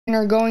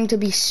are going to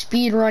be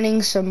speed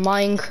running some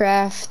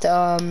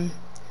Minecraft.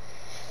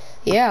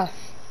 Yeah.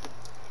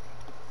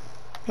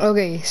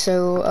 Okay,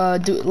 so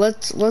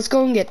let's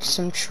go and get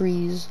some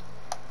trees.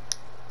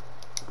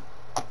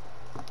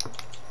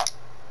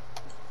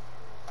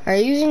 Are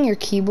you using your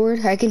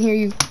keyboard? I can hear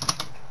you.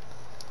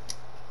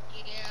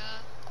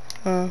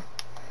 Yeah.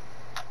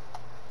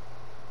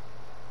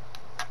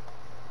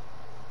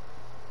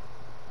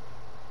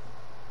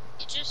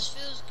 It just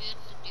feels good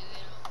to do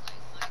it on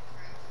like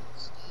Minecraft and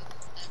stuff.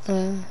 That's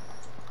it.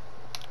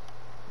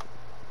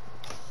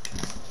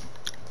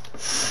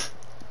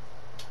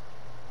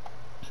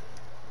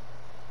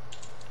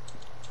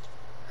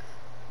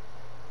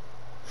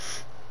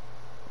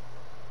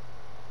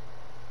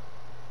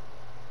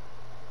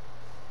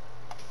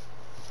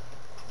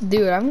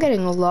 Dude, I'm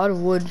getting a lot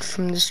of wood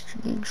from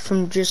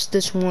just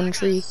this one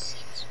tree.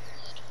 6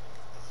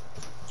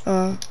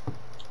 wood.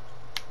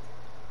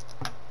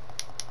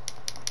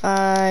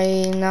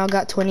 I now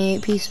got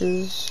 28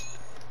 pieces.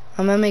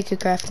 I'm gonna make a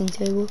crafting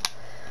table.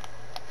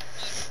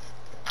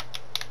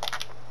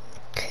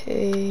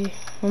 Okay,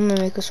 I'm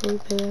gonna make a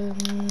sword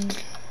pad.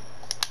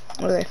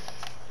 Okay.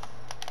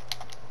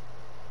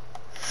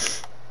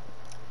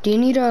 Do you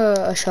need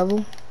a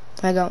shovel?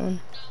 I got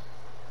one.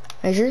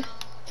 Are you sure?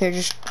 Here,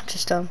 just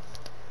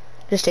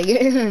take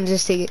it.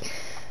 Just take it.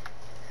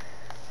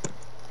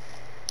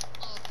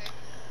 Oh,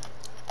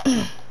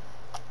 okay.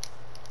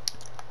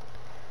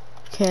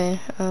 Okay,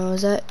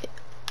 was that?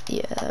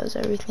 Yeah, that was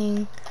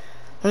everything.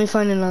 Let me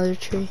find another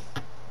tree.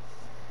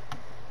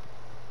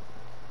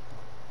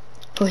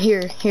 Oh,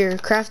 here,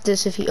 craft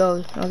this if you,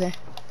 oh, okay.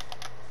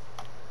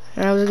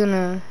 And I was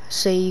gonna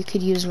say you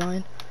could use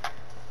mine.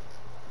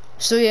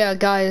 So yeah,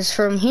 guys,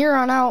 from here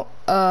on out,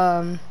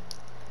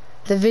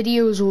 the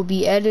videos will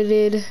be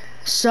edited,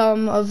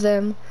 some of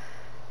them.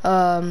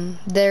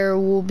 There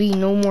will be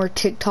no more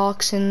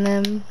TikToks in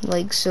them,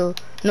 like, so,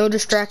 no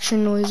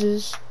distraction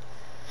noises.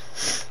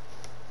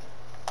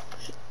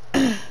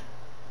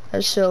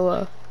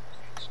 So,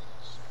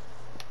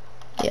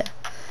 yeah.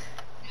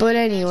 But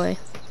anyway.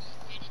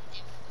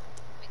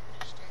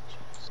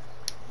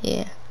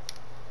 Yeah.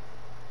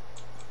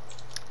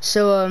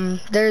 So,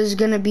 there's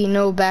gonna be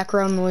no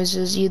background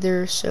noises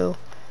either, so.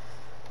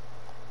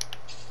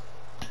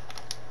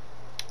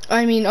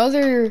 I mean,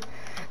 other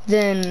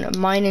than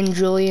mine and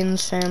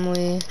Julian's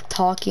family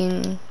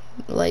talking,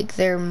 like,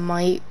 there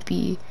might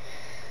be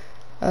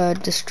a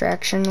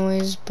distraction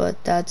noise,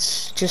 but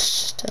that's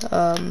just,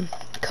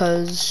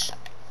 cause,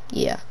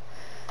 yeah.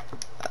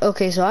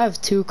 Okay, so I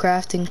have 2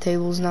 crafting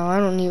tables now. I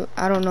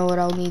don't know what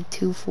I'll need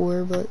 2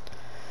 for, but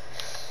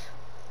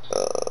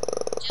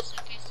Just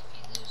in case if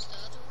you lose the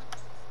other one.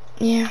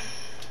 yeah.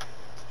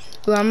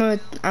 Well, I'm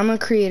gonna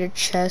create a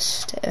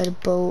chest and a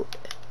boat.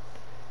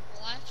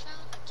 Well, I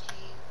found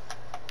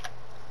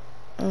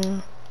a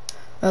cave.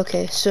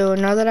 Okay, so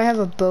now that I have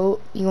a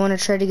boat, you want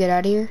to try to get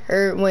out of here?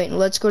 Or wait,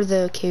 let's go to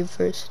the cave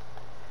first.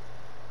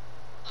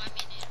 I'm in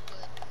it,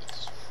 but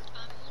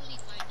I'm only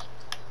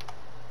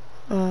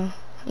mining coal.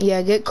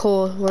 Yeah, get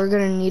coal. We're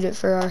gonna need it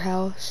for our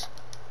house.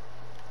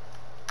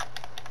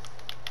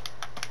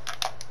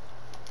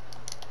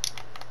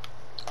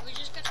 We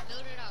just gotta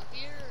build it out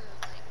here,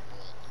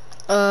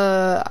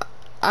 or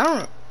like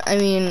what? I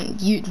mean,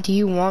 do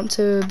you want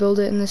to build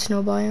it in the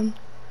snow biome?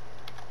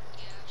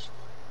 Yeah,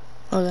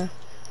 sure. Okay.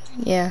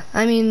 Yeah,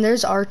 I mean,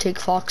 there's Arctic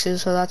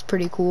foxes, so that's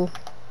pretty cool.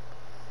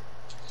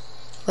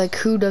 Like,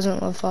 who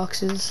doesn't love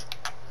foxes?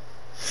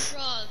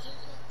 Bruh,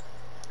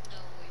 no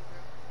way,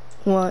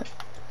 bro. What?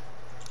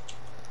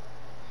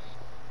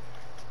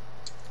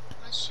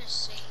 Let's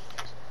just say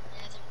there's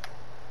another.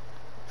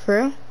 For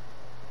real?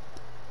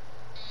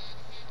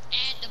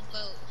 And a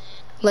boat,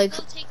 man. Like,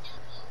 Go take that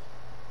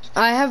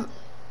boat.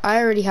 I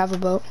already have a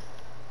boat.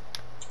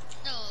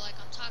 No, like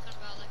I'm talking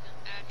about like an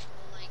actual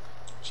like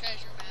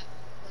treasure map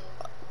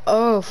boat.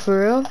 Oh,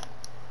 for real?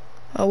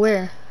 Oh,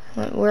 where?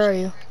 Where are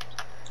you?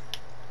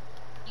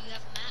 Do you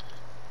have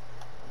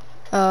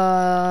a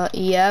map?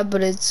 Yeah,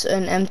 but it's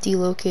an empty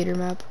locator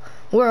map.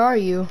 Where are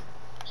you?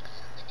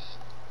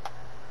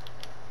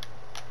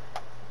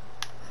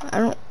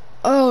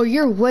 Oh,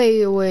 you're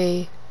way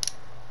away.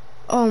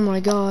 Oh my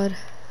god.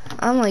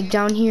 I'm like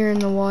down here in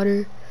the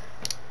water.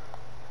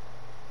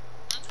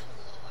 I'm in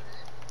the water.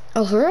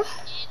 Oh, for real? In the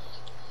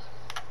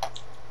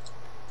water.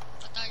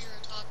 I thought you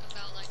were talking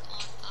about like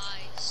on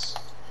ice.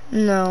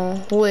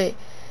 No, wait.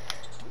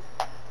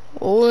 Are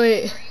you in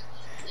the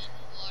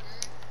water?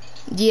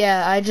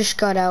 Yeah, I just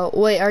got out.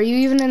 Wait, are you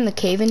even in the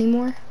cave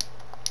anymore? No,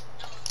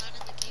 I'm not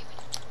in the cave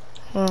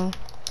anymore.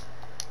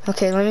 Oh.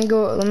 Okay, let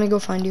me go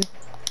find you.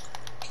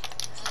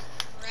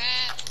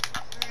 Crap.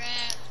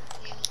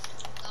 Please,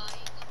 I'm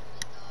dying.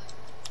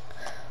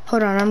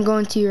 Hold on, I'm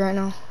going to you right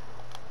now.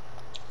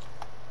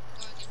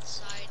 Going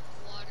inside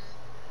the water.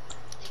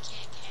 They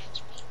can't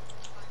catch me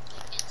if I'm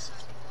like inside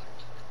the water.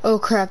 Oh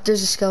crap,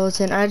 there's a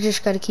skeleton. I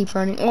just gotta keep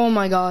running. Oh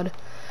my god.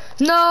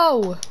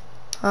 No!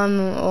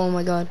 Oh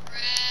my god.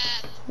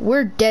 Crap.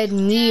 We're dead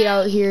meat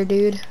out here,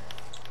 dude.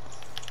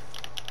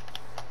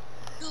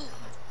 No.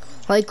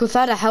 Like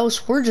without a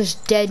house, we're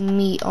just dead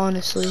meat,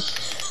 honestly.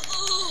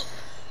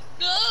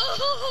 No!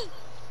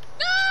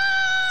 No!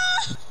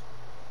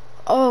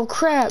 Oh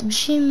crap,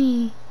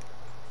 Jimmy.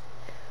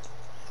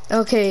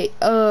 Okay,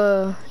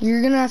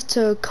 you're gonna have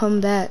to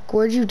come back.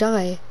 Where'd you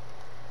die?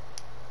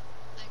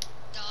 I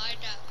died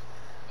at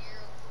near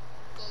a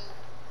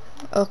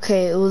boat.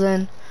 Okay, well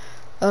then,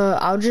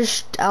 I'll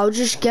just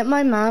get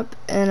my map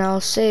and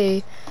I'll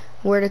say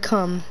where to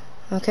come.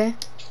 Okay?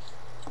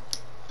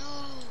 No!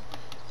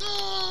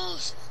 No!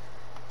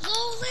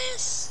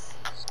 Lawless!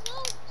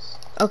 No!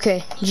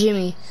 Okay,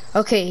 Jimmy.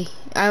 Okay,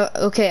 I'm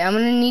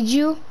gonna need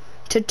you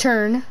to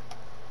turn.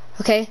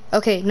 Okay,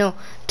 no,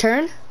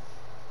 turn.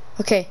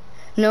 Okay,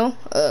 no,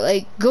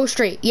 like go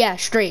straight. Yeah,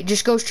 straight.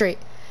 Just go straight.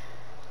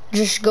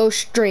 Just go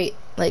straight,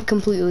 like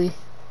completely.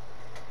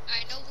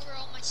 I know where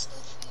all my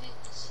stuff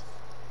is.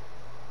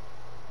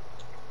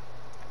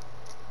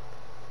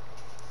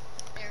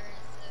 There is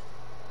the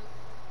boat.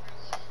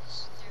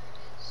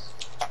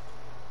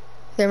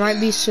 There it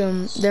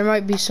is. There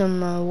might be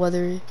some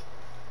weather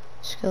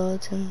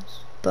skeletons,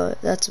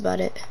 but that's about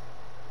it.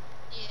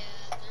 Yeah,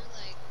 they're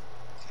like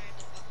kind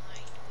of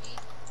behind me.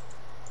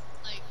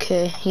 Like,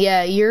 Okay,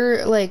 yeah,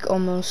 you're like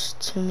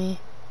almost to me.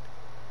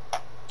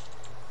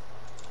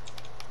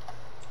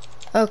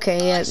 Okay,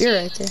 oh, yeah, I see you're you,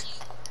 right I there. see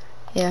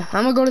you. Yeah,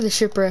 I'm gonna go to the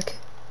shipwreck.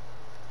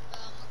 I'm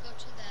gonna go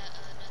to that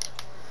another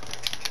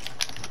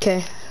board.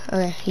 Okay,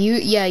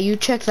 you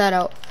check that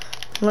out.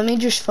 Let me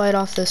just fight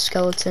off this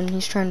skeleton.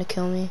 He's trying to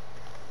kill me.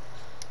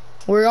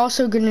 We're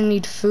also gonna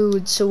need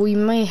food, so we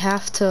may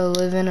have to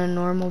live in a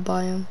normal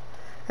biome.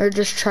 Or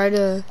just try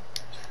to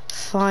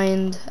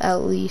find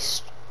at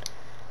least.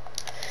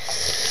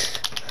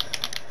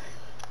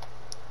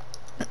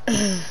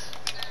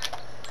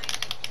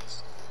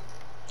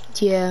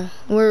 Yeah,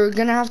 we're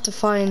gonna have to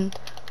find.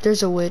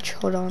 There's a witch.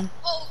 Hold on.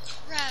 Oh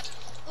crap!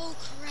 Oh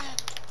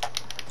crap!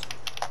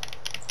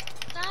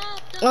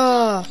 Stop! Don't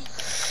Oh,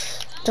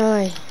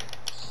 die,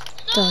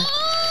 no! die.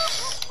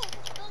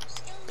 Dumb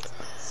skeletons!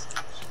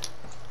 Stop shooting.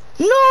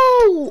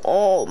 No!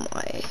 Oh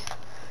my.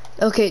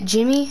 Okay,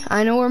 Jimmy,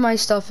 I know where my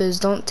stuff is.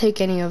 Don't take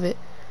any of it.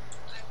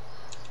 I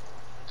won't even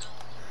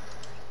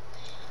where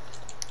you went.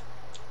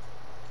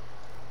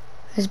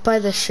 It's by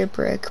the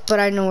shipwreck, but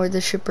I know where the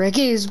shipwreck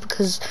is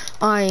because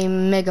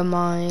I'm mega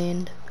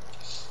mind.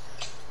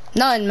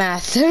 Not in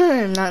math.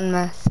 Not in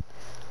math.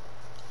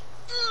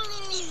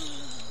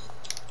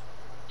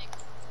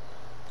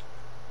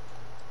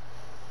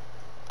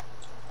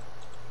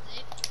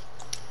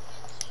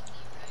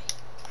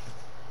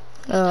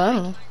 I I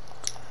don't know.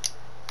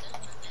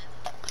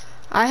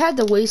 I had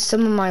to waste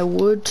some of my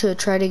wood to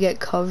try to get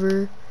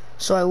cover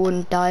so I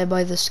wouldn't die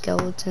by the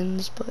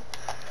skeletons, but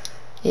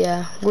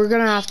yeah, we're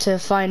gonna have to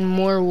find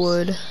more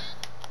wood. You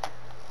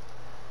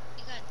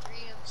got 3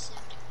 obsidian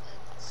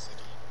city.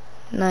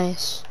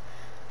 Nice.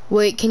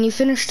 Wait, can you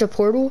finish the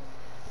portal?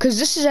 Because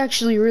this is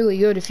actually really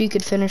good if you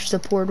could finish the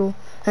portal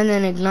and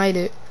then ignite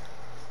it.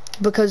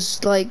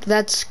 Because, like,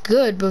 that's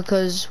good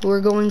because we're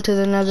going to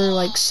the nether,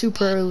 like,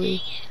 super early.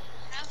 Dang it.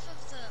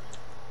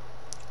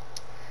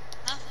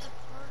 Half of the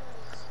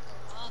portal is the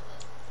lava.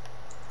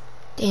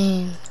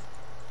 Dang.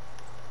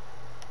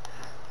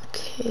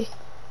 Okay.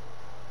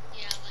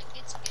 Yeah, like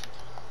it's in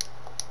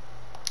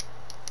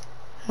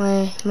the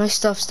lava. My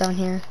stuff's down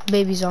here.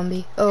 Baby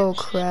zombie. Oh,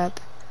 crap.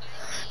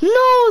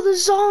 No, the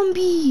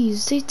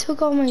zombies! They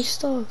took all my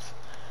stuff.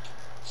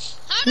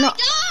 How did No. I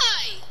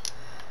die?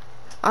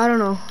 I don't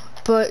know.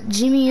 But,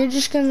 Jimmy, you're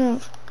just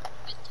gonna...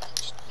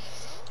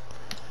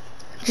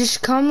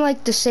 Just come,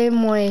 like, the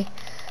same way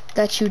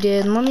that you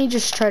did. Let me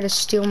just try to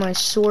steal my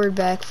sword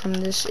back from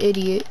this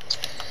idiot.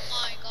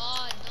 Oh my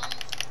god, don't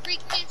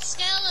freaking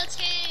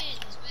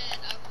skeletons! Man,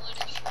 I want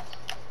to shoot them with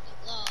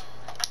the love.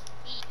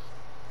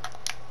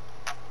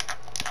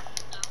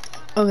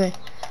 Okay.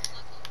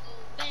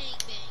 Bang,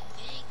 bang,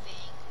 bang,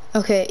 bang.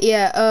 Okay,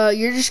 yeah,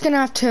 you're just gonna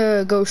have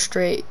to go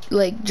straight.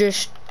 Like,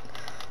 just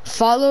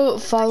follow. I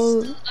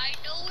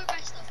know where my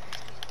stuff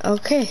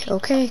is.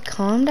 Okay,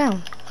 calm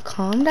down.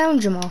 Calm down,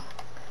 Jamal.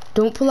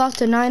 Don't pull out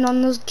the 9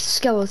 on those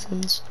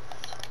skeletons.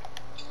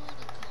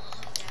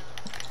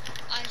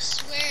 I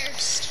swear,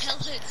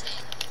 skeletons,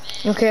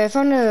 man. Okay, I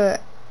found an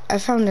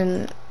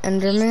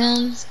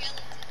Enderman. Skeletons keep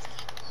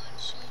on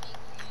shooting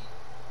me,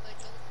 but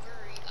don't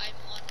worry, I'm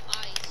on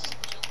ice,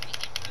 jumping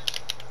and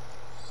running.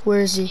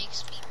 Where is he?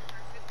 Makes me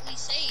perfectly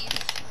safe.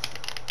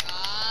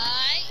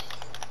 Right?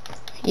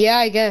 Yeah,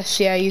 I guess.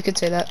 Yeah, you could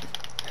say that.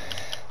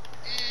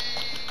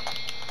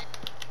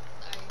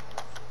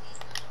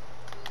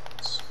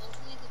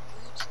 Hopefully the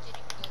boots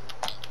didn't go in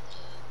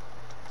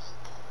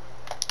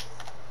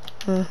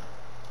the Uh,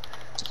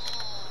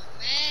 oh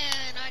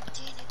man, I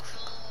didn't know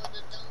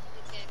the dumb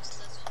pickaxe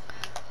doesn't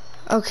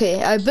have okay,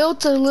 I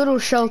built a little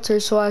shelter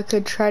so I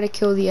could try to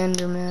kill the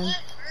Enderman. what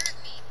hurt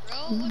me, bro?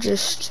 What's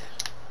Just, hurting me?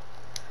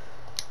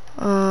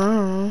 I don't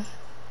know.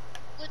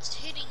 What's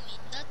hitting me?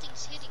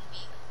 Nothing's hitting me.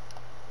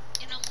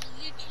 And I'm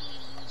literally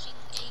losing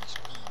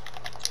HP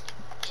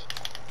from getting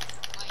hit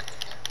by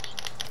nothing.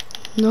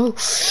 No. Where am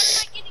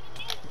I getting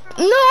hit from?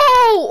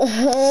 No!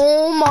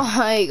 Oh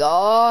my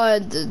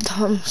god, the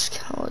dumb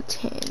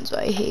skeletons.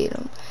 I hate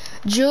them.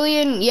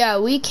 Julian, yeah,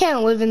 we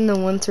can't live in the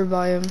winter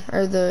biome.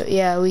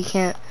 Yeah, we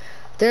can't.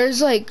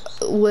 There's like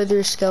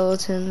wither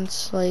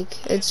skeletons.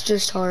 Like, it's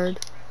just hard.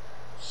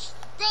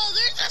 Bro,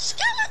 there's a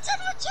skeleton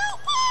with 2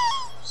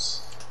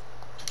 bones!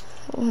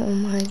 Oh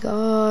my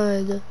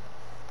god.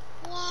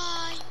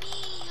 Why me?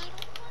 I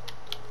don't want to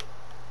do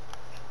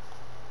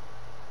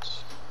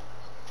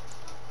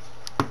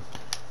it.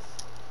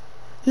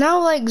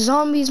 Now, like,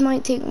 zombies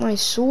might take my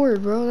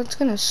sword, bro. That's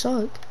gonna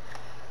suck.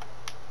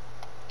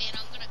 Man,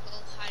 I'm gonna go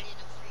hide in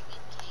a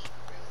freaking cave,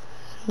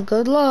 bro.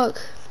 Good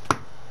luck.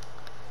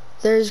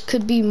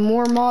 Could be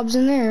more mobs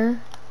in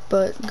there,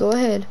 but go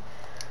ahead.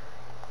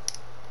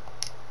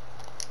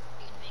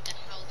 We can make a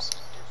house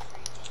under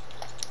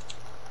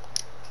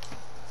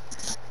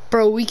freaking,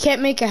 Bro, we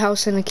can't make a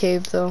house in a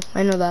cave, though.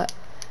 I know that.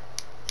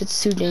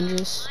 It's too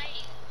dangerous.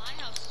 my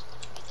house is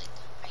gonna be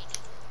like tiny.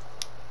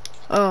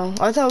 Oh,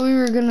 I thought we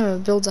were gonna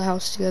build a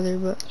house together,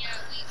 but... Yeah,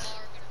 we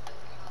are gonna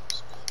build a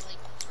house, but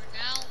like for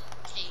now,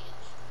 cave.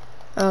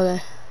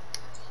 Okay.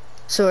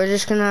 So we're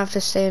just gonna have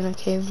to stay in a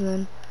cave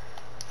then.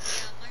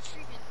 Yeah, my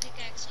freaking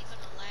pickaxe ain't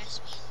gonna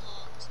last me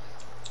long. So.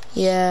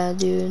 Yeah,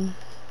 dude.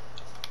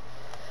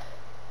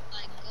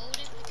 Like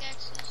golden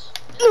pickaxes.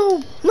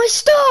 No! My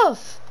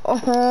stuff!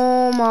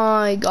 Oh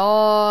my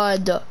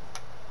god.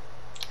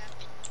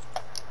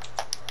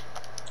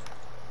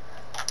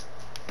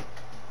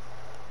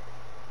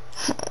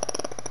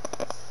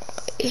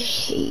 I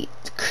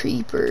hate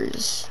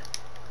creepers.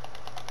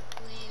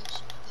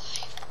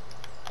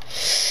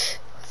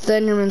 The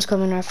Enderman's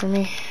coming after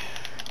me.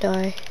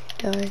 Die,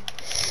 die.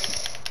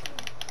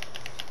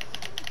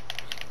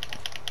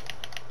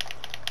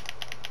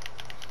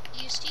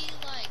 You see,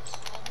 like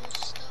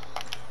cobblestone,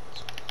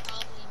 which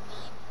probably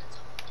mean that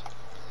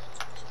I'm in the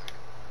village part of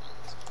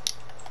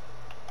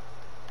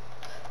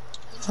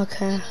the mountain.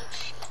 Okay.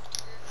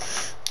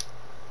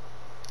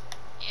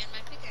 And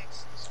my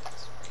pickaxe is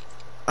great.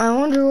 I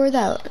wonder where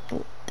that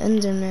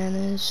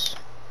Enderman is.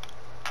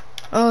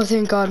 Oh,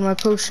 thank God, my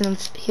potion of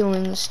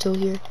healing is still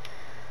here.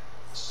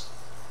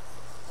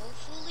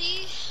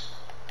 Hopefully.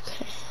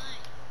 Okay.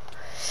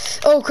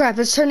 Oh crap,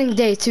 it's turning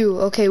day too.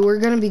 Okay, we're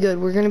gonna be good.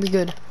 We're gonna be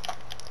good.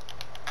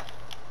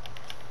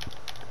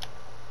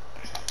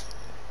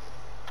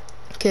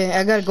 Okay,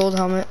 I got a gold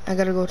helmet. I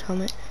got a gold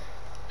helmet.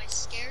 My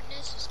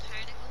scaredness is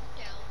kind of going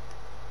down.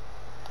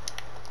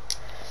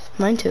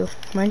 Mine too.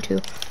 Mine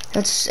too.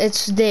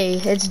 It's day.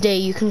 It's day.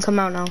 You can come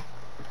out now.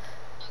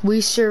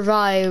 We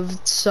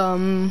survived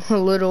some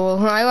little.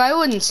 I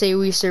wouldn't say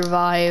we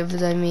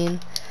survived. I mean.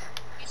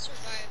 We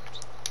survived a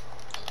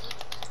little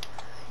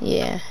bit.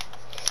 Yeah.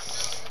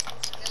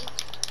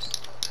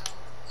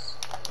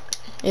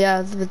 Skeletons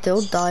Yeah, but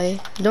they'll die.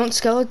 Don't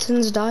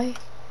skeletons die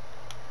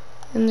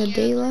in the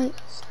daylight?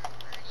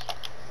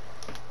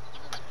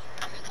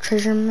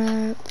 Treasure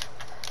map.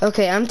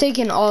 Okay, I'm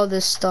taking all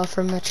this stuff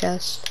from the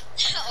chest.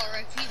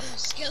 R.I.P.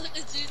 those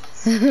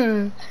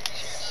skeletons.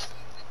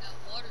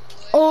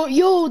 Oh,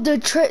 yo, the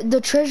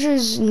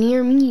treasure's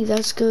near me.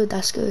 That's good.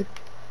 That's good.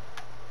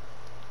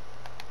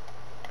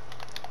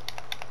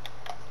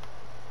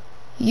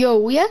 Yo,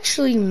 we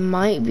actually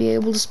might be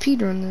able to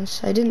speedrun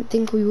this. I didn't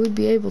think we would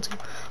be able to.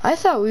 I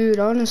thought we would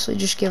honestly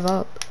just give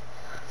up,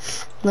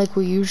 like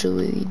we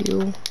usually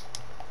do.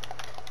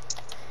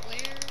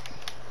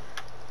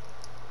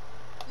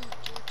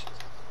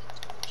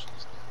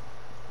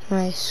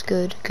 Nice,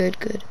 good, good,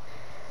 good.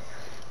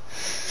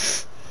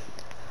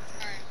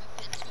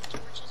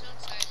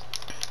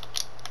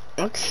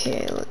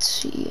 Okay, let's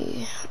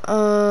see.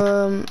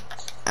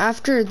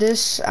 After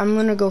this, I'm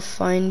gonna go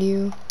find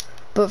you.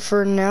 But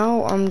for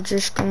now, I'm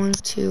just going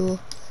to,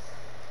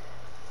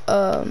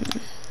 what?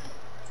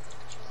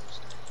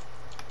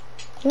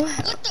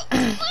 What the?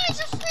 Why is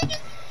a freaking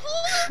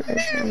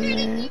Treasure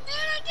man? map. Man,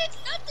 I did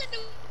nothing to.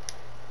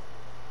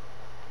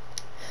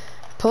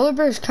 Polar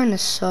bears kind of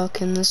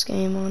suck in this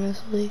game,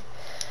 honestly.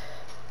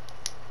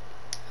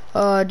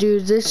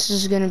 Dude, this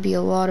is gonna be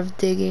a lot of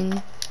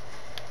digging.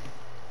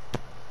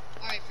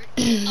 Alright,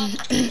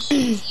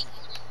 Operation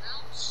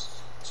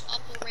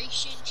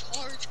Operation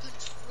Charge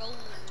Controller.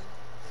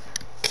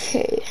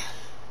 Okay.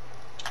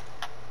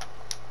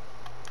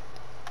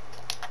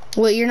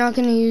 What, you're not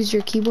gonna use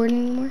your keyboard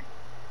anymore?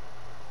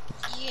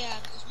 Yeah,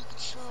 because my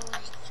controller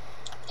is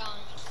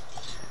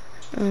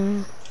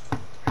dying.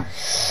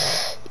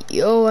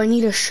 Yo, I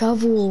need a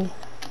shovel.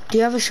 Do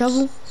you have a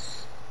shovel?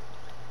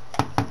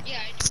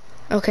 Yeah, I do.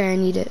 Okay, I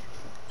need it.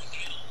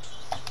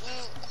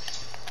 Well,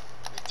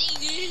 the thing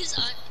is,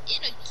 I'm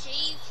in a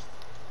cave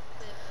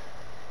with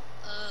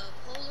a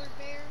polar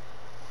bear.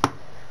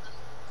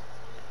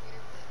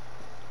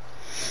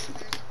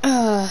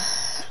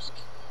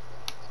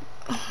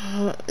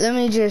 Let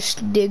me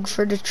just dig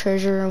for the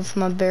treasure of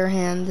my bare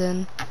hand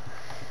then.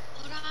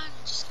 Hold on,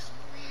 just come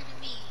over here to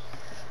me.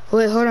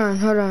 Wait, hold on,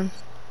 hold on.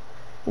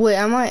 Wait,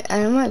 I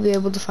might be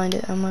able to find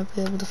it. I might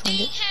be able to find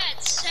He it.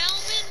 had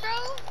salmon,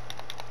 bro.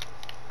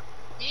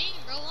 Dang,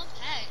 bro, I'm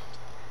packed.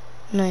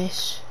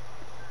 Nice.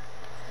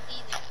 I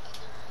need that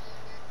other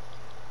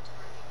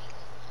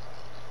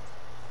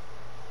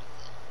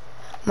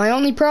My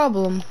only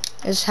problem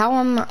is how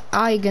am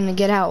I gonna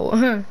get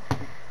out?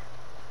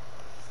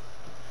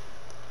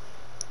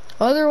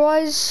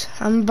 Otherwise,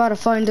 I'm about to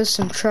find us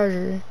some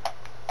treasure.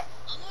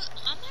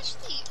 I'm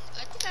actually,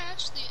 I think I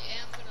actually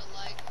am gonna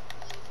like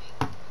living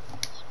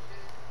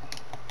under,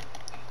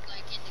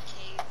 like in the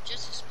cave,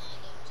 just a small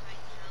little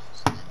tiny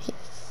house. That's it.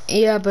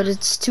 Yeah, but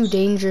it's too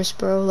dangerous,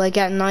 bro. Like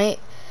at night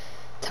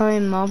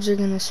time, mobs are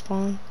gonna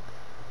spawn.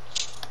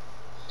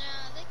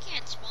 Nah, they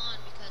can't spawn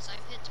because I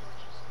put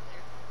torches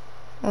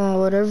in there. Oh,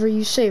 whatever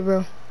you say,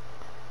 bro.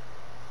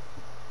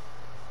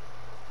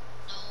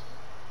 No,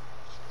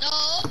 no,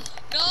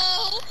 run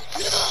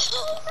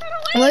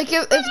away! Like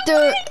Run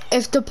away!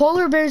 if the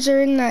polar bears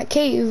are in that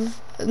cave,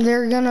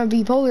 they're gonna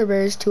be polar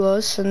bears to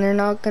us, and they're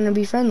not gonna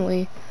be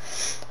friendly.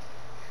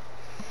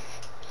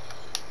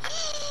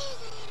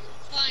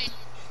 Fine.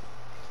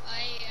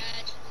 I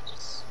actually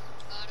just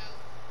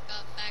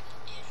got back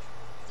in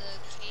the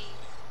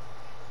cave,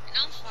 and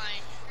I'm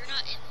fine. You're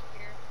not in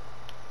here.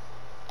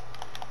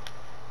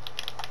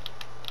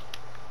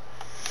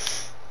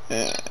 What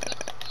I'm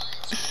gonna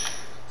run is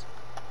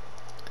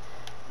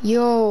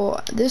Yo,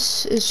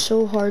 this is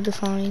so hard to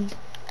find.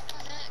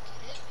 what the heck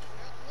hit me,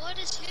 bro? What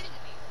is hitting me?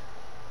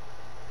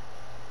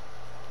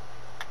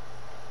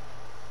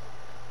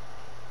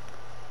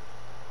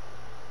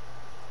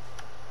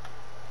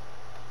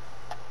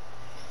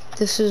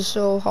 This is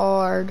so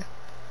hard.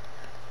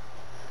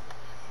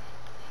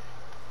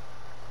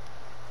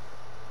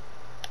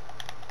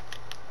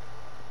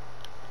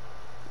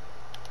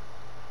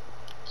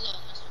 Hello,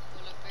 Mr.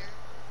 Polar Bear.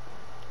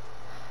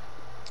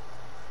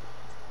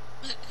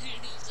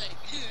 He's like,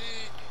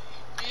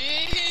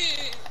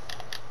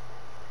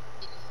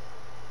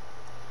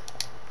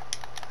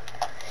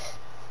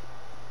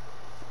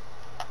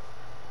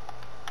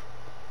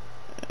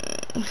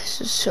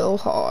 This is so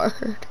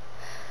hard.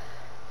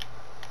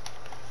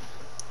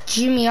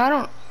 Jimmy,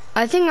 I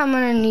think I'm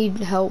gonna need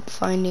help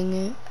finding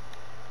it.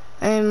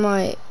 And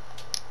my,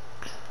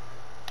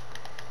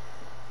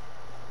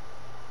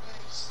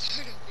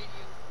 start a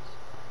video.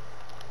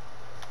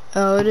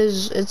 oh,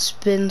 it's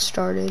been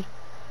started.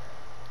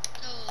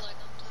 No, like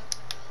I'm talking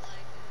about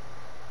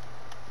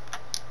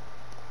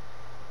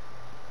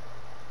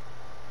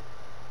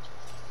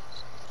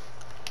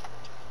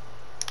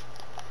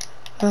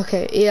like.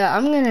 Okay, yeah,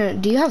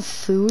 do you have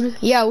food?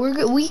 Yeah,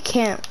 we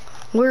can't.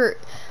 We're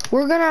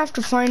gonna have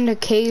to find a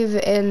cave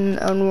and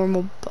a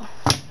normal.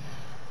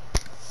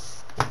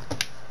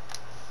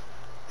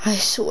 I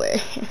swear.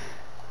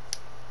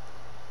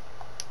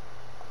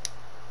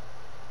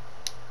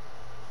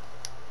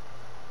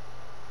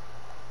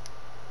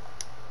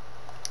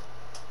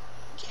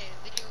 Okay,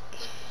 video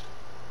clip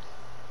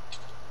is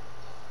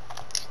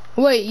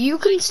recording. Wait, you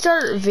can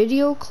start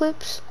video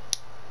clips?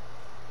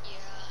 Yeah,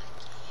 I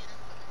can,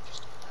 but I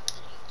just don't have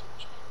the YouTube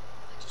channel.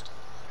 I just don't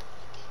know how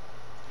to make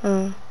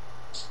it.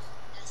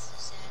 That's the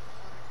sad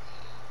part.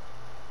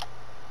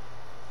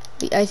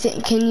 I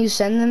think, can you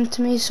send them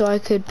to me so I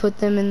could put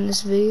them in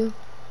this video?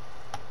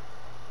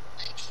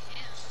 I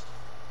can.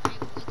 I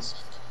would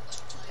send them,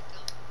 but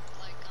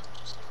I'm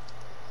just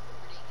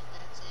recording and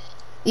that's it.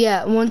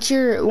 Yeah, once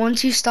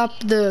you stop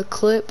the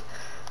clip,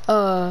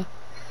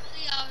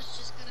 Really, I was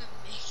just gonna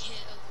make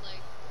it of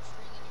like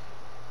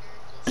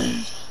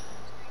freaking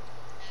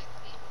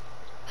characters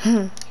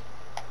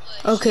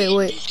just but okay, he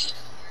wait. ended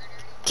up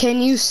murdering.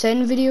 Can you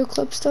send video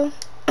clips though?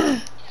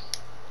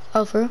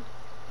 Oh, for real?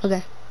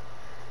 Okay.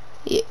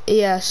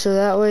 Yeah, so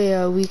that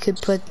way we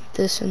could put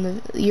this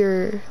in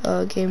your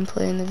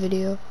gameplay in the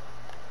video.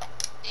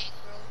 Dang,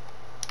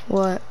 bro.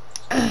 What?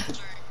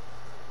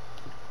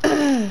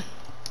 Alright.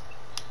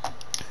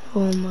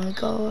 Oh my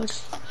god.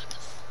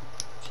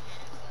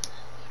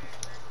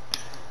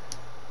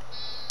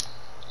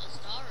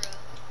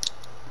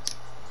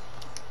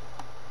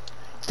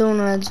 Don't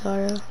add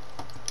Zara.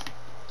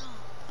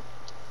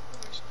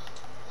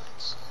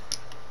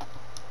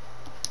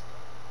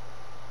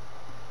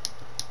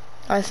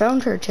 I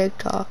found her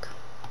TikTok.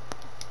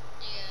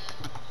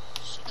 Yeah,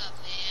 she got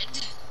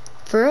banned.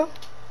 For real?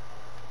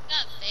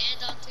 Got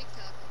banned on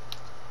TikTok.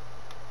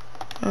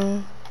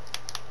 Oh.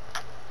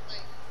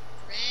 Like,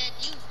 Ren,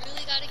 you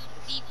really gotta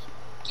be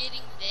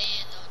getting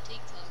banned on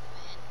TikTok,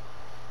 man.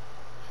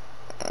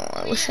 Oh,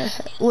 I wish I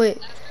had. Wait.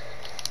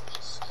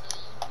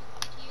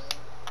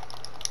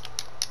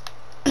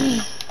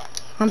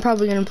 I'm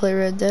probably gonna play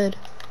Red Dead.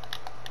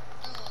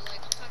 No,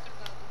 like I'm talking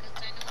about because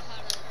I know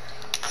how to do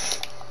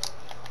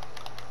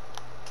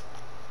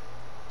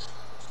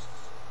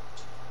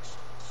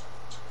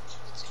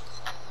what's it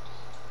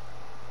called?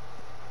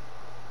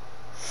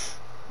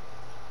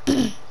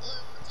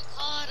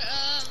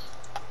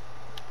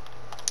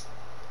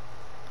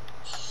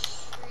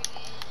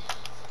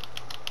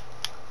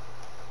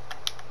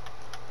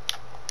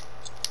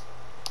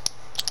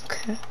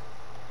 Okay.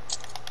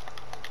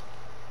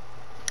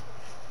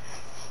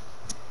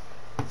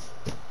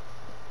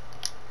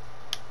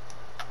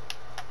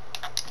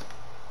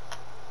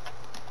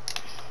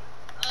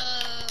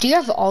 Do you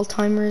have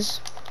Alzheimer's?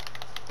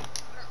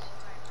 What are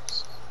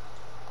Alzheimer's?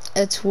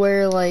 It's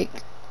where like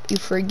you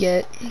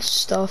forget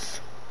stuff.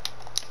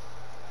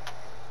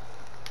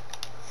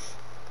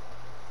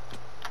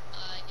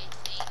 I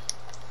think.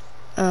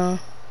 Uh,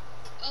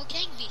 Oh,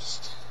 Gang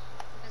Beast.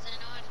 Because I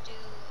know how to do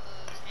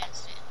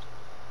handstand.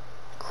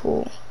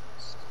 cool.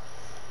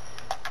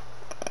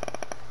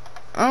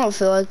 I don't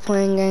feel like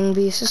playing Gang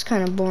Beast. It's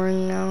kind of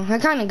boring now. I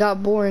kind of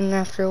got boring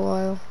after a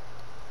while.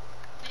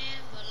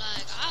 Man, but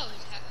like, I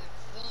was having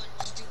fun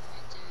doing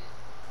it, dude.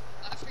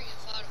 I freaking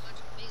fought a bunch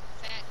of big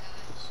fat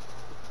guys.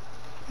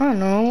 I don't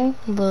know,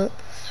 but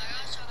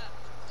I also have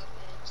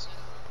Cuphead, so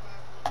I'm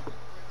probably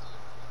gonna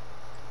work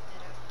on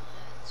Cuphead after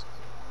that. So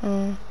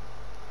uh,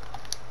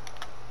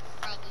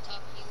 probably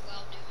talk to you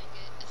while doing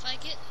it. If I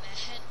get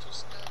mad,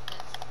 just know that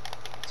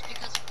it's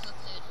because of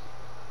Cuphead.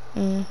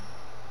 mm,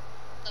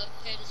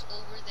 Cuphead is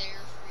over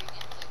there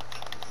freaking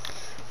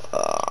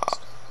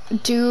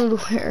like dude,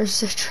 where's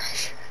the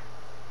treasure?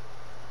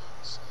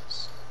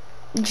 boxes.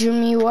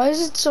 Jimmy, why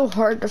is it so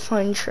hard to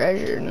find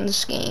treasure in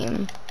this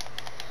game?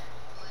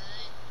 What?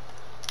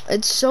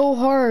 It's so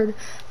hard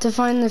to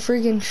find the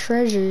freaking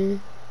treasure.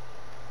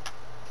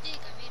 Dig,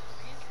 I made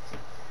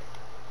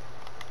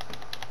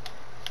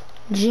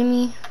a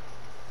Jimmy,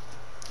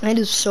 it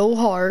is so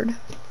hard.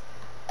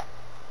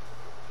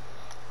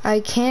 I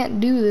can't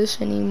do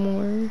this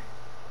anymore.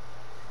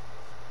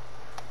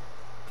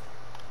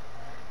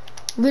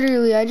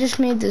 Literally, I just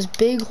made this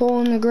big hole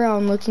in the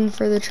ground looking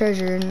for the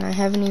treasure and I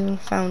haven't even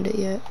found it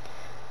yet.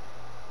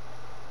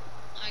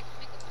 I can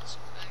make a piece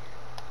of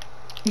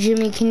iron.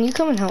 Jimmy, can you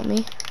come and help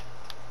me?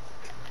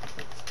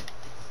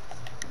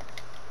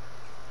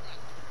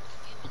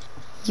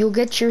 You'll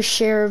get your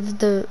share of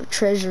the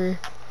treasure.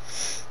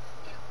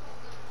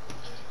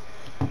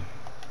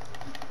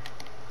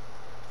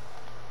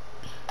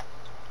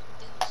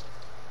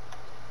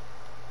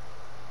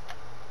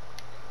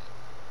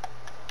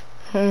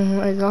 Oh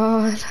my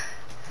god.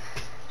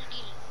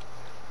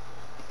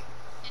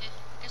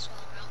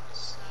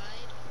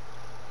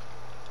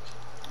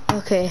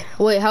 Okay,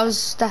 wait,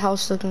 how's the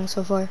house looking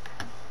so far? It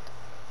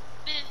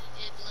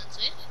blends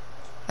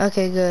in.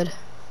 Okay, good.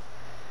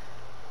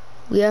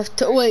 We have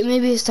to, wait,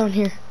 maybe it's down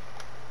here.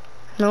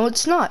 No,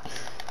 it's not.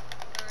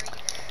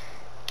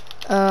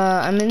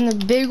 I'm in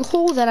the big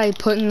hole that I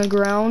put in the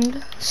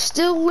ground.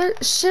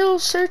 Still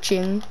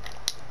searching.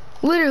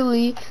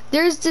 Literally,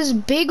 there's this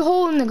big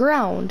hole in the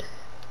ground.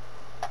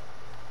 I'm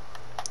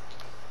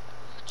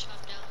gonna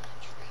chop down a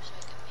tree so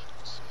I can make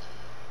this,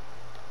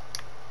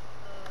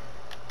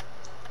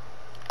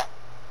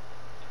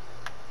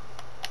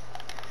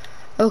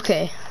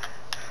 Okay,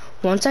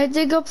 once I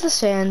dig up the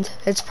sand,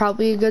 it's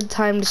probably a good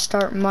time to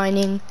start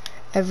mining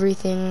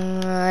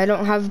everything. I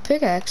don't have a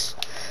pickaxe,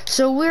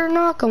 so we're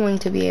not going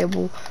to be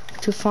able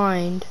to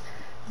find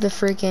the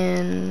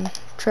freaking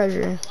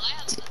treasure. well, I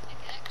have a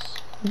pickaxe.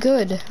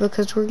 Good,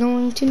 because we're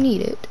going to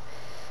need it.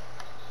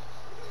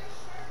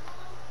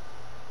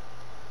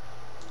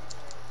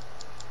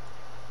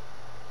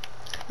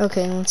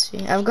 Okay, let's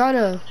see. I've got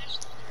a...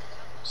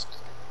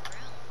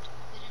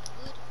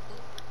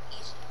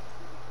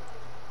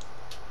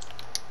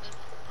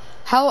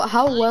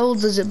 How well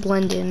does it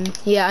blend in?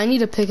 Yeah, I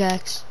need a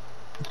pickaxe.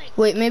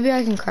 Wait, maybe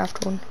I can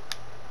craft one.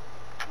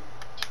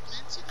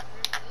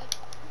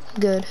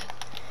 Good.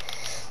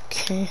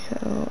 Okay,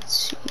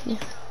 let's see.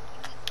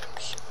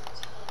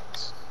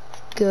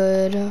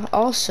 Good.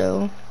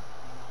 Also,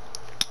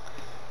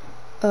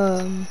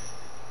 let's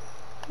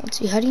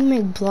see. How do you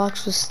make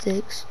blocks with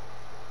sticks?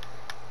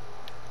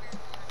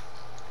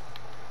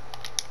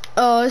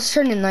 Oh, it's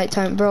turning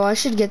nighttime, bro. I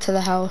should get to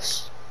the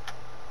house.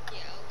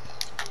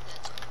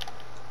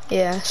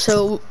 Yeah,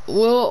 so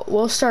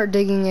we'll start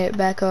digging it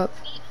back up.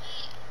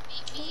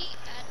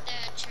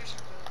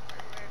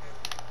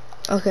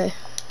 Okay.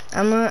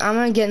 I'm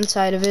gonna get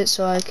inside of it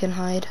so I can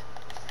hide.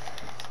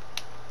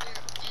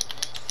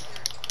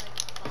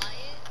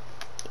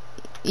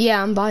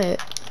 Yeah, I'm by it,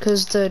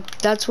 cause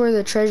that's where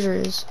the treasure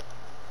is.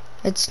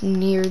 It's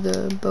near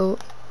the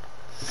boat.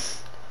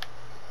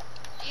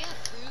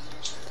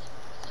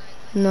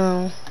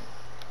 No.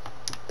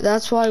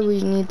 That's why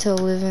we need to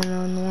live in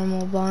a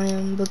normal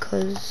biome,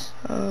 because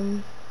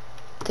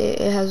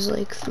it has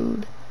like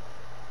food.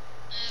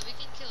 We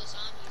can kill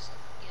zombies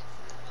and get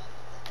food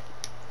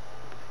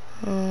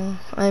off of them.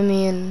 I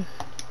mean,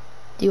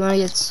 do you want to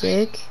get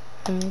sick?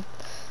 I mean,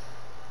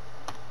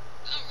 I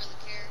don't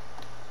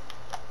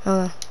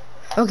really care.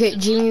 okay,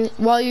 Jimmy.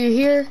 While you're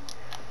here,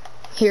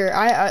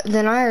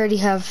 then I already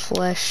have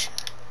flesh.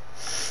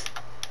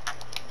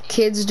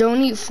 Kids,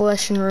 don't eat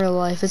flesh in real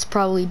life. It's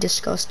probably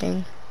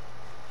disgusting.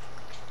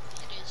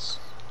 It is.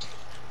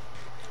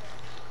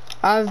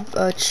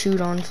 I've chewed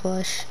on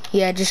flesh.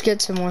 Yeah, just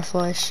get some more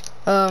flesh.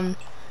 You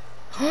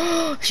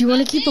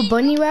want to keep a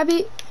bunny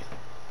rabbit?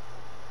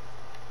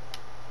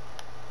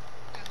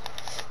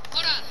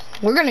 Hold on.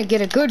 We're gonna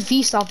get a good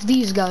feast off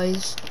these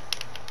guys.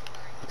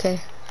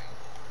 Okay.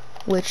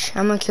 Which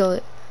I'm gonna kill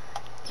it.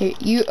 Here,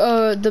 you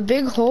the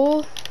big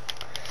hole.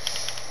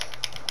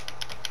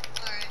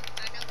 Alright,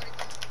 I know where to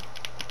go.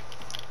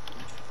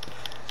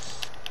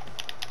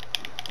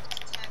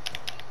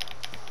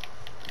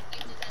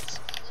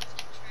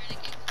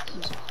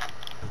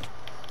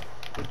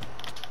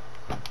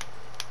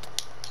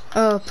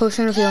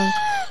 Potion of healing.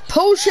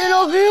 Potion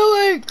of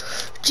healing!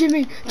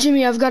 Jimmy,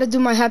 I've got to do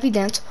my happy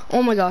dance.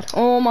 Oh my god,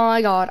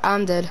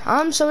 I'm dead.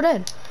 I'm so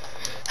dead.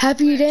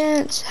 Happy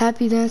dance,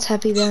 happy dance,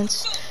 happy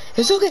dance.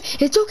 It's okay,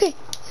 it's okay.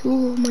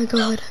 Oh my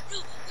god.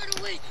 Run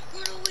away,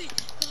 run away,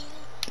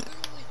 run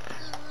away,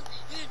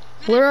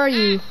 Where are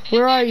you?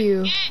 Where are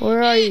you?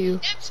 Where are you?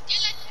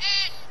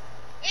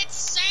 It's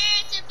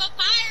sand and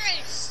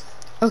papyrus.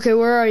 Okay,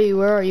 where are you?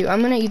 Where are you?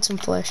 I'm gonna eat some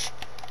flesh.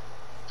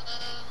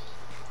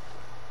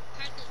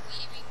 Kind of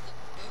leaving the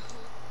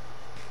boat.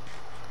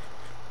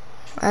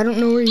 I don't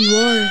know where you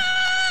are. No!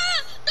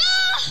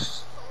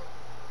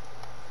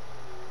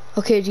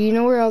 Okay, do you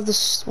know where all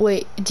this,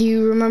 wait, do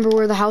you remember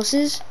where the house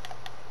is?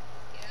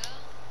 Yeah.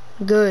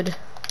 Good.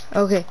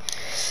 Okay.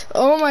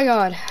 Oh my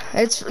god.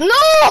 It's,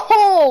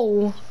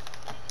 no!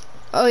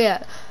 Oh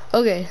yeah.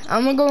 Okay,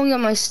 I'm gonna go and get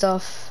my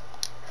stuff.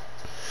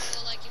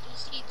 So like if you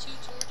see 2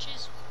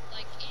 torches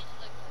like in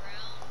the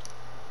ground,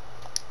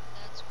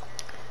 that's where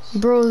it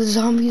is. Bro, the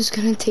zombie's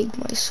gonna take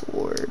my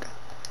sword.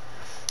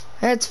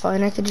 That's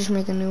fine, I could just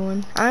make a new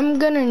one. I'm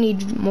gonna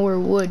need more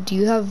wood. Do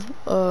you have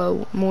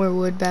more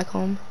wood back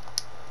home?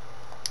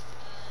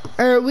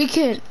 Or we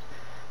could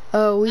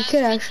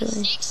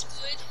actually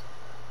 56 wood.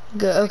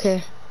 go,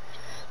 okay.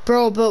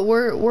 Bro, but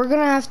we're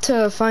gonna have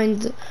to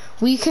find,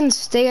 we can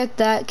stay at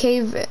that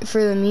cave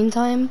for the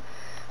meantime,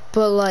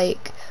 but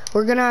like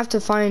we're gonna have to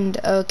find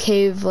a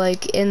cave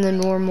like in the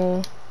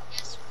normal,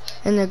 Guess what?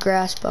 in the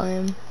grass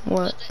biome.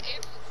 What? The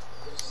April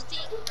Fool's thing,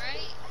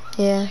 right?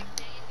 Yeah. Like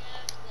they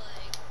have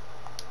like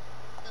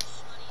the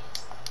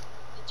funniest.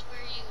 It's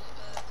where you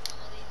can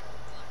only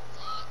hold 1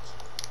 block. You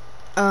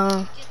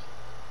can,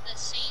 the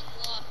same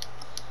block.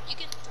 You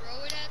can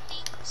throw it at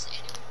things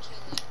and it would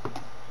kill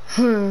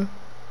it.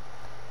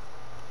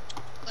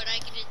 But I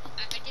didn't get to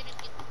do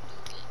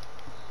it.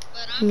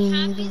 But I'm Me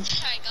happy neither.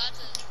 that I got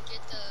to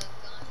get the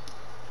gun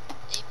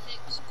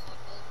Apex called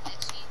Old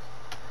Nessie.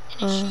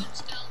 And it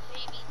shoots out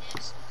baby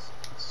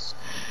nesses.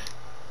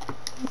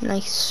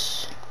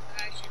 Nice. I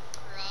should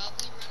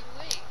probably run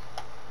away.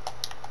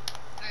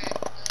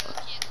 Alright,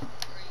 Campbell,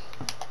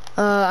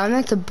 where are you? I'm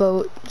at the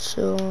boat,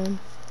 so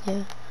yeah.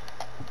 Alright.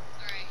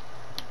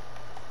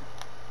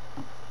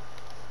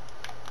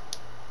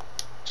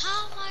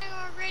 How am I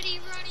already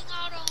running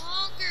out of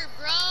hunger,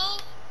 bro?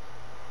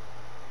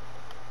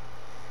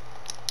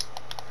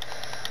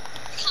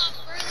 I'm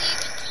barely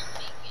even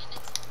jumping and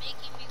it's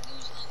making me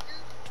lose hunger.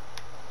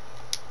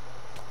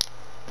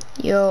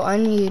 Yo, I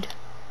need,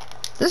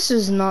 this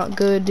is not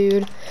good,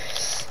 dude.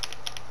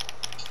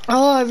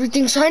 Oh,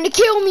 everything's trying to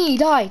kill me.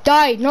 Die.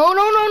 No.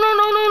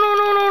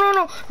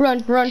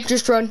 Run,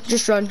 just run. I'm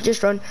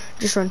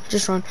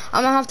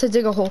gonna have to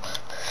dig a hole.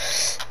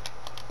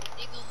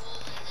 Dig a hole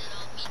and then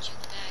I'll meet you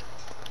back.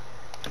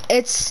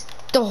 It's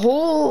the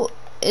hole,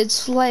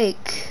 it's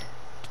like,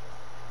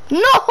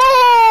 no,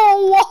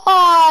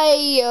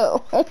 why?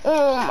 Don't worry,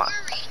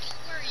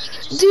 you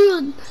can just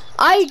Dude,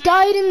 I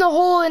died in the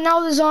hole and now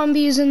the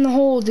zombie is in the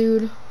hole,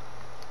 dude.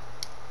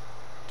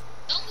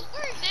 don't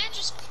worry, man,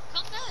 just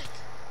come back.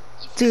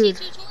 If Dude. you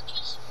see 2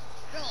 torches,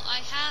 bro, I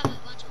have a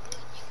bunch of wood.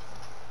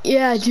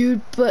 Yeah,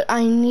 dude, but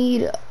I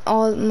need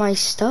all my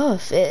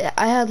stuff.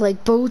 I had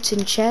like boats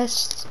and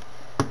chests.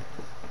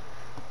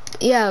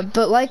 Yeah,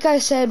 but like I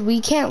said,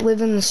 we can't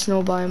live in the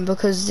snow biome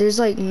because there's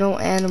like no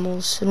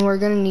animals and we're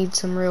gonna need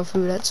some real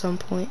food at some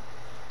point.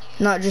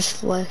 Not just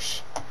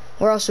flesh.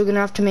 We're also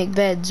gonna have to make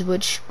beds,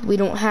 which we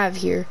don't have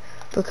here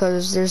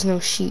because there's no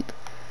sheep.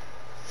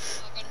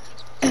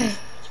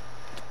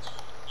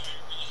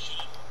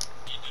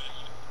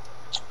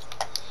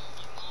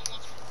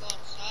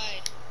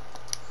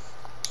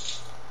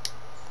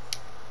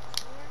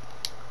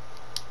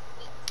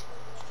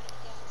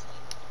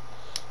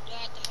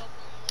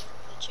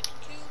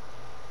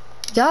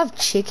 Y'all have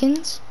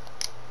chickens?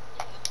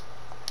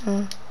 We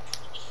had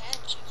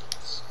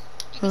chickens.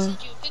 I can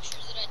send you a picture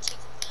that I took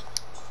of them.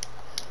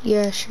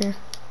 Yeah, sure. Alright.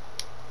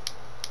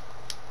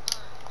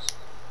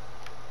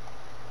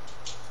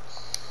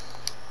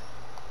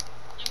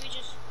 Let me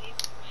just wait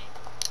for my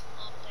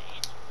mom to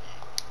answer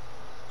back.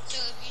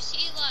 So if you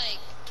see like,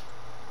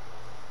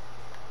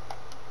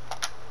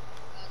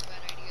 that was a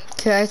bad idea.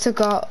 Okay,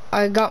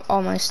 I got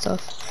all my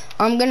stuff.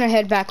 I'm gonna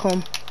head back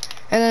home.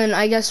 And then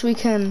I guess we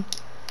can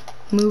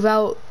move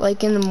out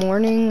like in the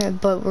morning,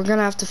 but we're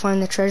gonna have to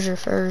find the treasure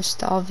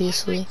first,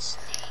 obviously.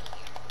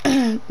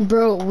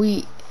 Bro,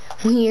 we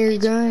are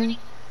going.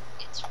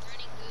 It's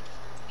running good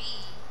for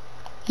me.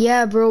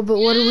 Yeah, bro, but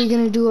what are we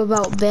gonna do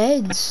about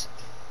beds?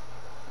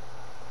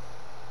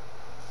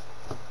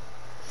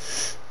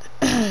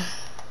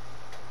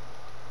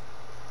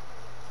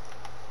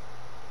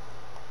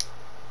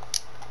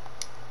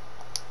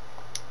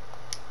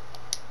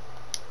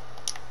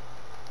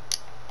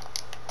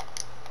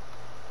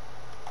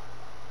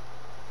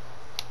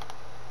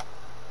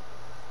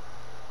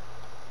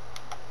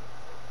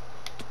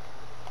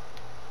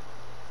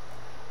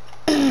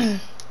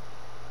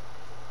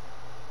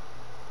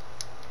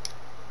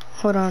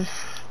 Hold on,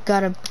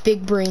 got a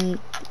big brain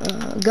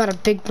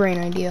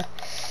idea.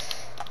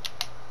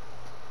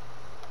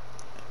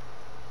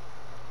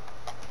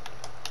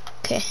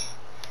 Okay.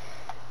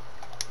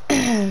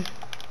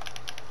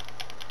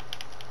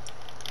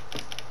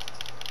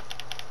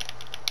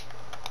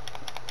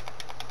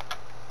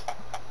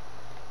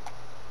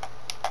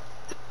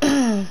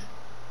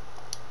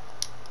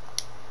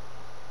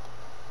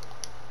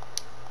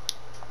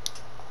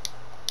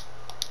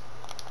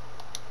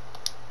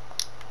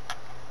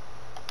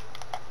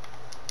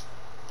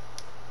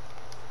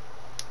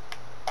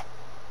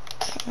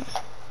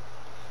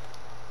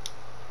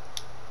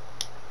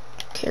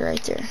 Okay,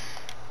 right there.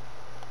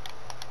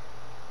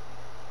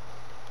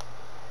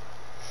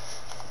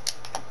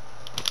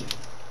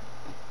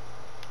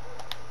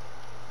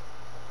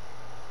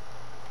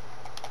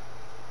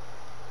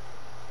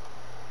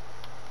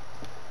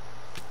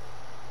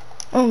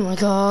 Oh my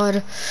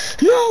god.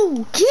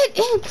 No! Get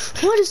in!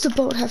 Why does the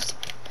boat have to...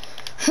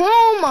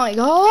 Oh my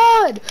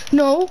god!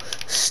 No!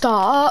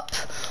 Stop!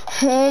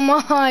 Oh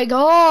my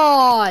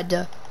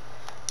god!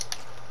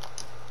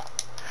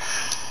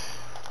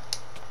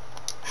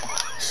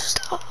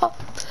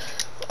 Stop!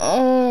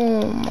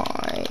 Oh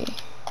my...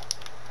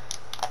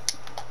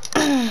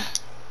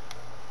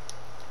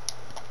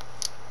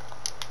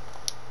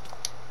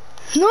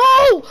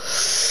 No!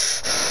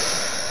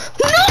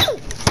 No!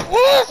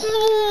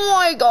 Oh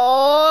my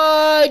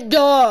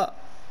god!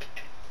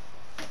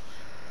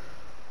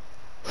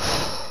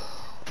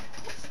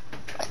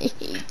 I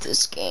hate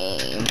this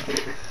game.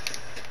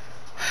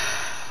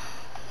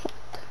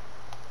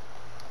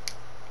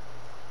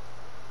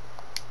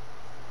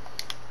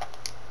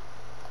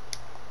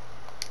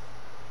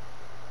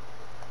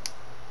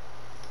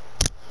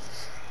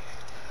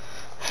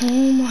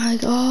 Oh my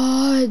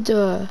god,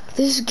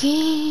 this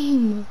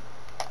game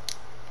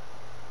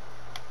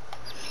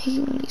is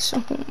making me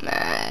so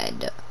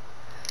mad.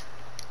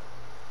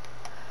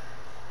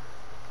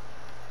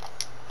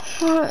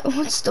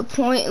 What's the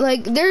point?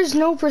 Like, there's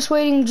no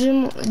persuading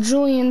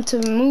Julian to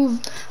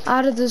move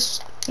out of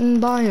this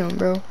biome,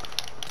 bro.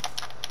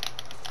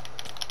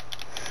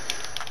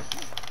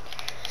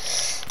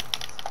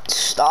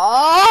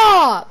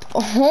 Stop!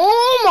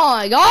 Oh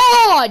my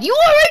god! You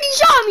already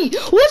shot me!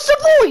 What's the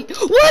point?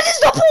 What is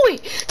the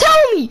point?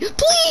 Tell me,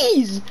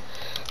 please!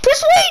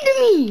 Persuade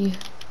me!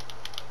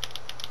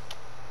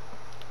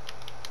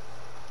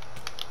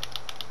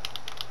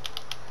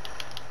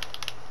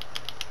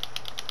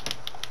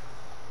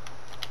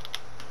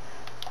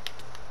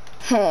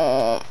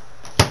 Oh,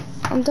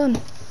 I'm done.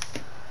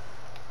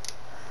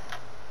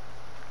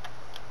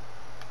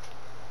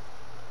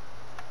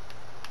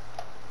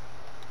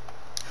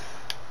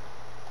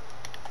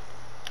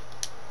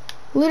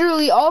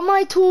 Literally, all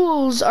my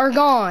tools are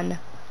gone.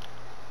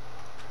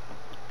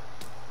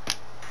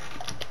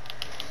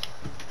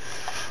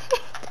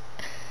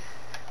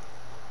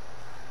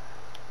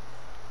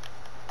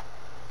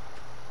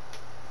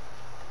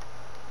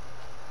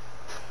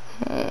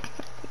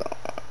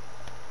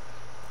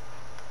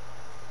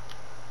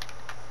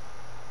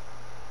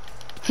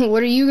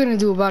 What are you gonna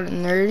do about it,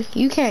 nerd?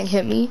 You can't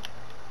hit me.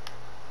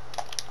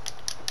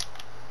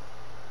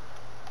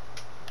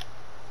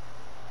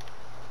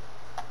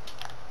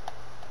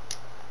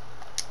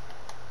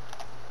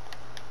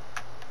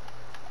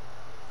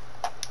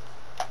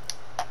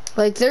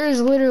 Like, there's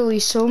literally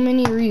so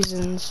many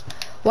reasons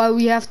why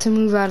we have to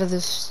move out of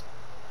this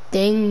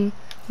dang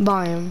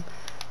biome.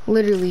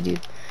 Literally,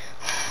 dude.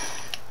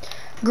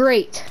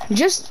 Great.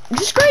 Just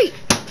great.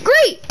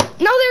 Great!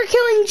 Now they're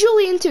killing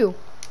Julian, too.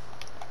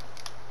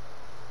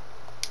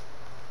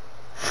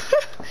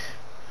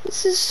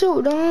 This is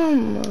so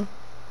dumb.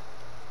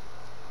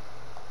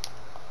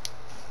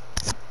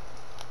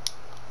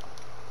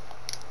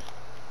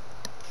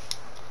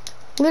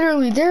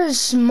 Literally,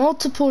 there's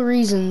multiple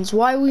reasons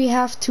why we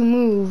have to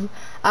move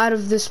out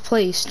of this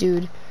place,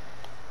 dude.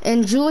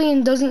 And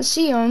Julian doesn't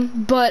see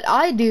them, but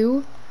I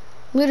do.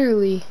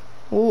 Literally,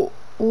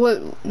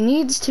 what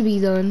needs to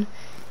be done,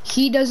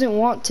 he doesn't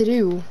want to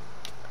do.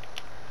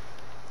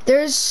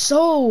 There's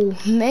so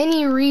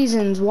many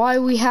reasons why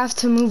we have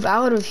to move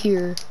out of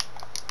here.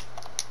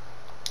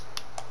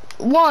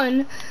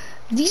 One,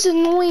 these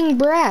annoying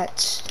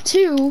brats.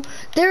 Two,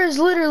 there is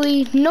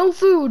literally no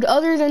food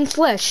other than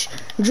flesh.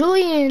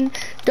 Julian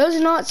does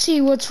not see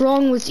what's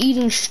wrong with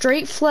eating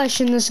straight flesh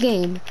in this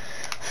game.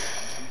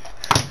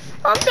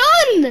 I'm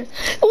done!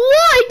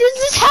 Why does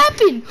this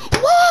happen?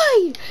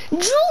 Why?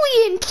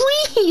 Julian,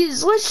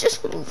 please, let's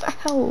just move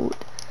out.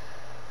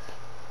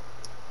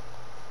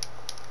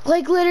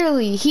 Like,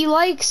 literally, he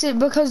likes it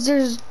because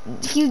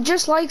he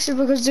just likes it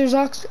because there's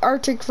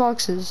Arctic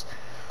foxes.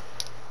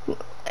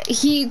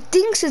 He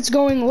thinks it's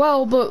going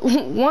well, but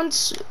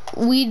once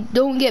we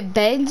don't get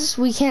beds,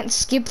 we can't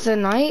skip the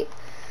night,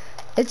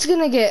 it's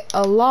gonna get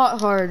a lot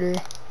harder.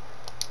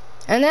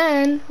 And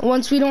then,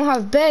 once we don't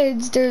have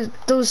beds,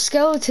 those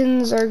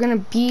skeletons are gonna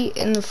be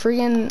in the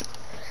friggin',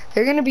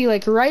 they're gonna be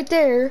like right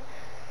there.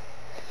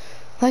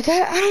 Like, I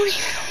don't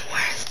even know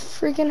where the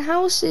friggin'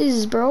 house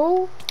is,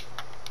 bro.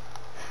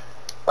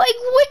 Like,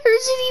 where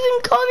is it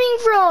even coming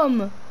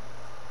from?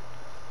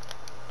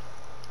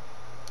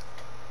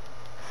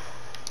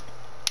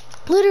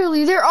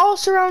 Literally, they're all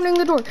surrounding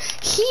the door.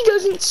 He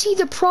doesn't see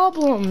the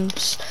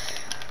problems.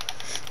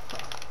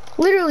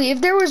 Literally,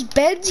 if there was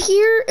beds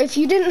here, if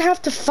you didn't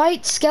have to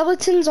fight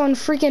skeletons on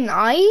freaking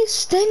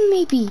ice, then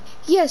maybe,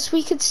 yes,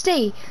 we could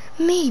stay.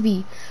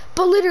 Maybe.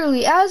 But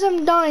literally, as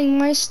I'm dying,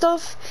 my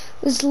stuff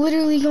is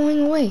literally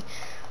going away.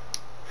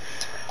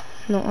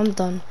 No, I'm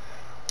done.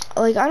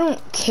 Like, I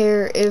don't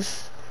care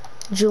if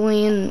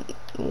Julian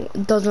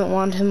doesn't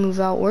want to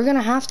move out. We're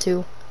gonna have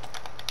to.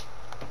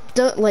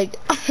 Like,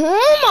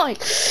 oh my,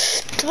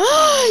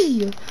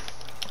 die!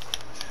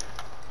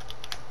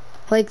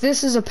 Like,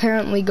 this is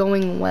apparently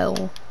going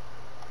well.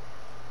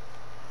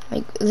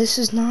 Like, this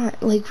is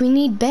not, like, we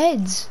need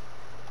beds.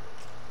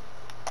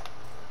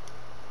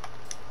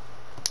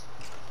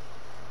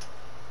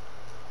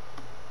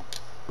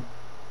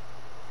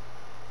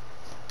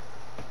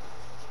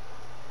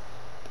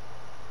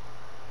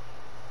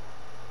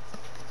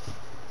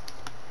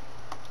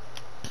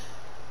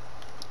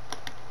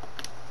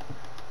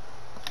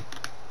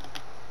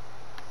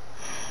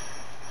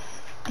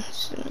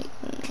 Let's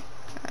make me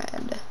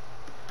add.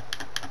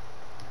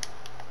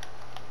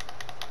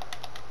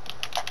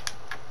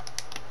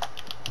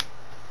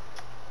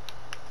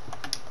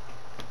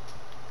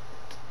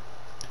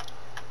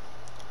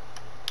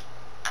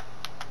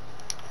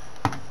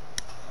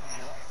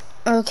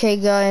 Okay,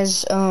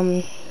 guys,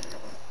 we're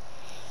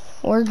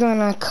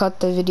gonna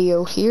cut the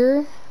video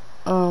here.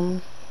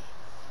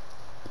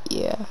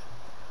 Yeah.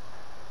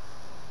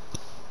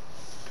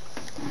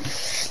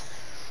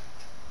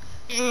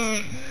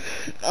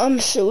 I'm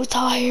so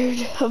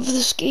tired of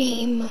this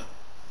game.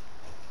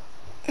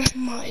 Oh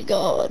my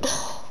god.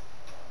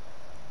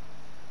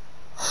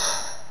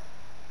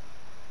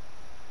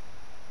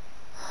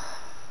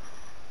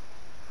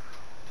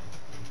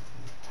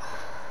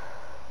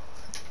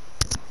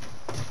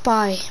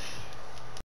 Bye.